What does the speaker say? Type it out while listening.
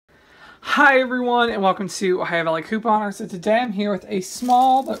Hi everyone and welcome to Ohio Valley Couponer. So today I'm here with a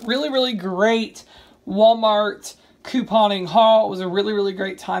small but really great Walmart couponing haul. It was a really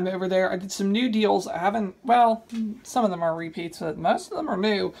great time over there. I did some new deals. Well, some of them are repeats, but most of them are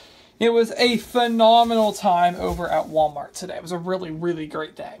new. It was a phenomenal time over at Walmart today. It was a really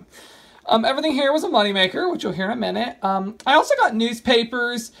great day. Everything here was a moneymaker, which you'll hear in a minute. I also got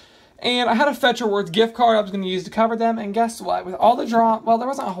newspapers. And I had a Fetch Rewards gift card I was going to use to cover them. And guess what? With all the drawing, well, there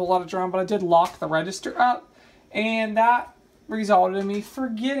wasn't a whole lot of drawing, but I did lock the register up. And that resulted in me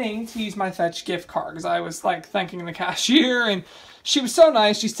forgetting to use my Fetch gift card. Because I was, like, thanking the cashier. And she was so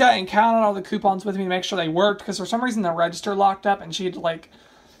nice. She sat and counted all the coupons with me to make sure they worked. Because for some reason, the register locked up. And she had, like,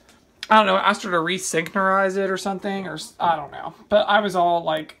 I don't know, asked her to resynchronize it or something. Or I don't know. But I was all,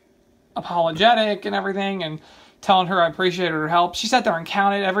 like, apologetic and everything. And telling her I appreciated her help. She sat there and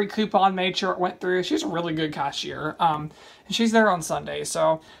counted every coupon, made sure it went through. She's a really good cashier. And she's there on Sundays.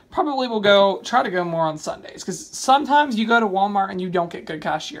 So probably we'll try to go more on Sundays. Because sometimes you go to Walmart and you don't get good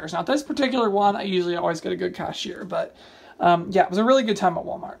cashiers. Now this particular one, I usually always get a good cashier. But yeah, it was a really good time at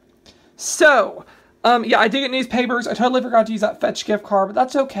Walmart. So yeah, I did get newspapers. I totally forgot to use that Fetch gift card. But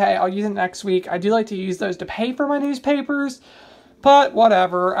that's okay. I'll use it next week. I do like to use those to pay for my newspapers. But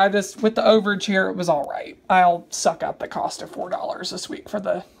whatever, with the overage here, it was alright. I'll suck up the cost of $4 this week for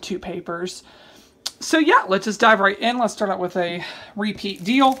the 2 papers. So yeah, let's just dive right in. Let's start out with a repeat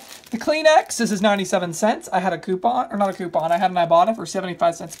deal. The Kleenex, this is 97 cents. I had a coupon, or not a coupon, I had an Ibotta for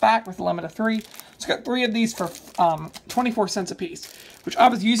 75 cents back with a limit of 3. So I got 3 of these for 24 cents a piece, which I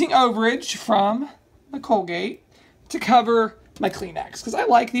was using overage from the Colgate to cover my Kleenex, because I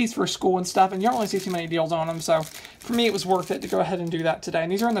like these for school and stuff, and you don't really see too many deals on them, so for me it was worth it to go ahead and do that today,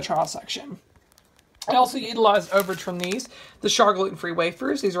 and these are in the trial section. I also utilized overage from these, the Char gluten-free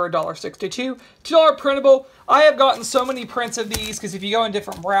wafers. These are $1.62. $2 printable. I have gotten so many prints of these, because if you go in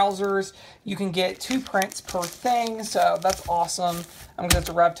different browsers, you can get 2 prints per thing, so that's awesome. I'm going to have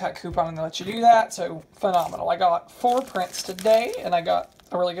to RevTech coupon and let you do that, so phenomenal. I got 4 prints today, and I got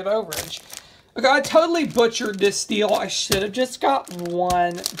a really good overage. Okay, I totally butchered this deal. I should have just got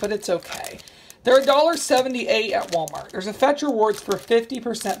 1, but it's okay. They're $1.78 at Walmart. There's a Fetch Rewards for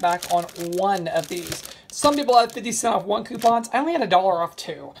 50% back on 1 of these. Some people have 50 cents off 1 coupons. I only had $1 off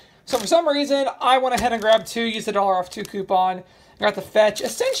 2. So for some reason, I went ahead and grabbed 2, used the $1 off 2 coupon. I got the Fetch.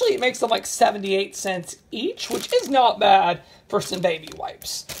 Essentially, it makes them like 78 cents each, which is not bad for some baby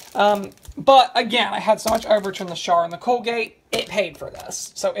wipes. But again, I had so much overage from the Char and the Colgate, it paid for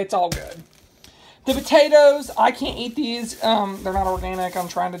this. So it's all good. The potatoes, I can't eat these. They're not organic. I'm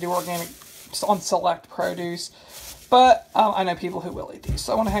trying to do organic on select produce. But I know people who will eat these.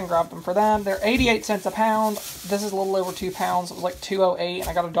 So I went ahead and grabbed them for them. They're 88 cents a pound. This is a little over 2 pounds. It was like $2.08, and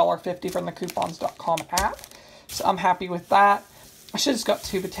I got $1.50 from the coupons.com app. So I'm happy with that. I should have just got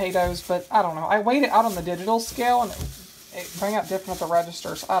 2 potatoes, but I don't know. I weighed it out on the digital scale, and it rang out different at the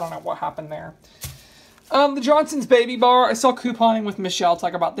register, so I don't know what happened there. The Johnson's Baby Bar, I saw couponing with Michelle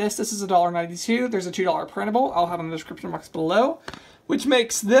talk about this. This is $1.92. There's a $2 printable. I'll have in the description box below, which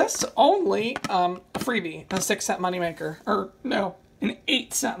makes this only a freebie, a 6-cent moneymaker. Or, no, an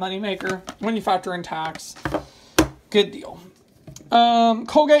 8-cent moneymaker when you factor in tax. Good deal.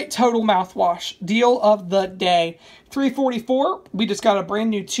 Colgate Total Mouthwash, deal of the day. $3.44. We just got a brand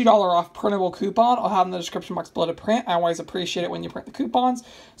new $2 off printable coupon. I'll have in the description box below to print. I always appreciate it when you print the coupons.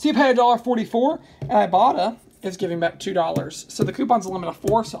 So you pay $1.44, and Ibotta is giving back $2. So the coupon's a limit of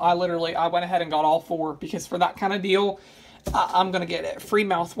 4, so I went ahead and got all 4, because for that kind of deal, I'm going to get it. Free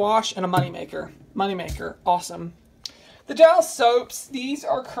mouthwash and a moneymaker. Moneymaker. Awesome. The Dow soaps, these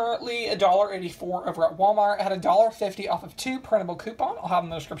are currently $1.84 over at Walmart. I had $1.50 off of 2 printable coupon. I'll have in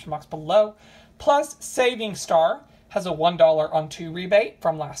the description box below. Plus, Saving Star has a $1 on 2 rebate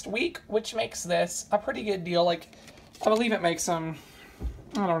from last week, which makes this a pretty good deal. Like, I believe it makes them,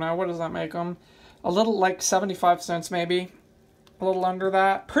 I don't know, what does that make them? A little, like 75 cents maybe. A little under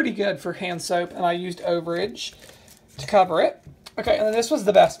that. Pretty good for hand soap, and I used overage to cover it. Okay, and then this was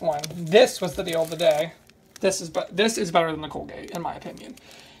the best one. This was the deal of the day. This is better than the Colgate, in my opinion.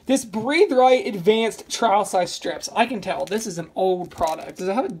 This Breathe Right Advanced Trial Size Strips. I can tell this is an old product. Does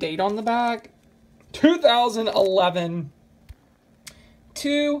it have a date on the back? 2011.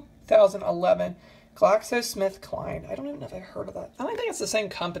 2011. GlaxoSmithKline. I don't even know if I've heard of that. I don't think it's the same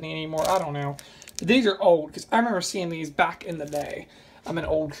company anymore. I don't know. But these are old, because I remember seeing these back in the day. I'm in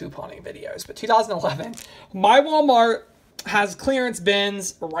old couponing videos. But 2011. My Walmart has clearance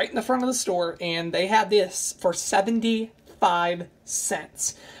bins right in the front of the store, and they had this for 75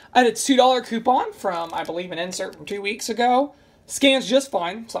 cents. I had a $2 coupon from, I believe, an insert from 2 weeks ago. Scans just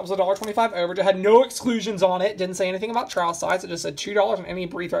fine, so that was $1.25 overage. It had no exclusions on it, didn't say anything about trial size, it just said $2 on any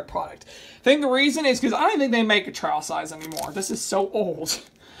Breathe Right product. I think the reason is because I don't think they make a trial size anymore. This is so old.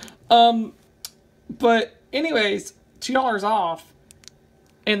 But anyways, $2 off,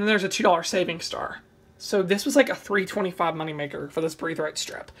 and then there's a $2 savings star. So this was like a $3.25 moneymaker for this Breathe Right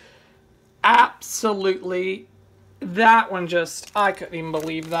strip. Absolutely. That one just, I couldn't even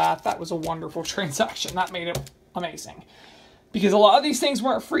believe that. That was a wonderful transaction. That made it amazing. Because a lot of these things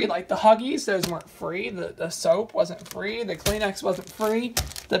weren't free. Like the Huggies, those weren't free. The soap wasn't free. The Kleenex wasn't free.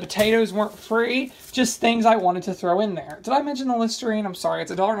 The potatoes weren't free. Just things I wanted to throw in there. Did I mention the Listerine? I'm sorry.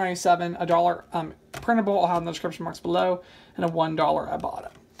 It's $1.97, $1 printable. I'll have in the description box below. And a $1 Ibotta.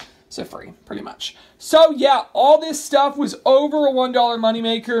 So free, pretty much. So yeah, all this stuff was over a $1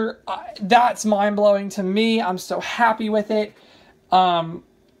 moneymaker. That's mind-blowing to me. I'm so happy with it.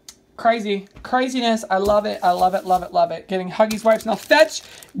 Craziness. I love it. I love it, love it, love it. Getting Huggies wipes. Now, Fetch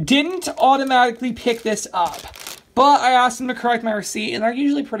didn't automatically pick this up, but I asked them to correct my receipt, and they're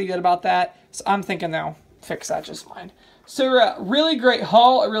usually pretty good about that. So I'm thinking they'll fix that just fine. So really great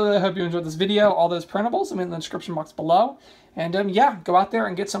haul. I really hope you enjoyed this video. All those printables, I'm in the description box below. And yeah, go out there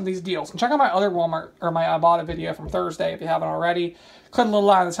and get some of these deals. And check out my other Walmart, or my Ibotta video from Thursday if you haven't already. Click the little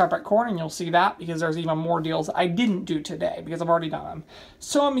line in the top right corner and you'll see that, because there's even more deals I didn't do today because I've already done them.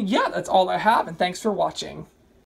 So yeah, that's all I have, and thanks for watching.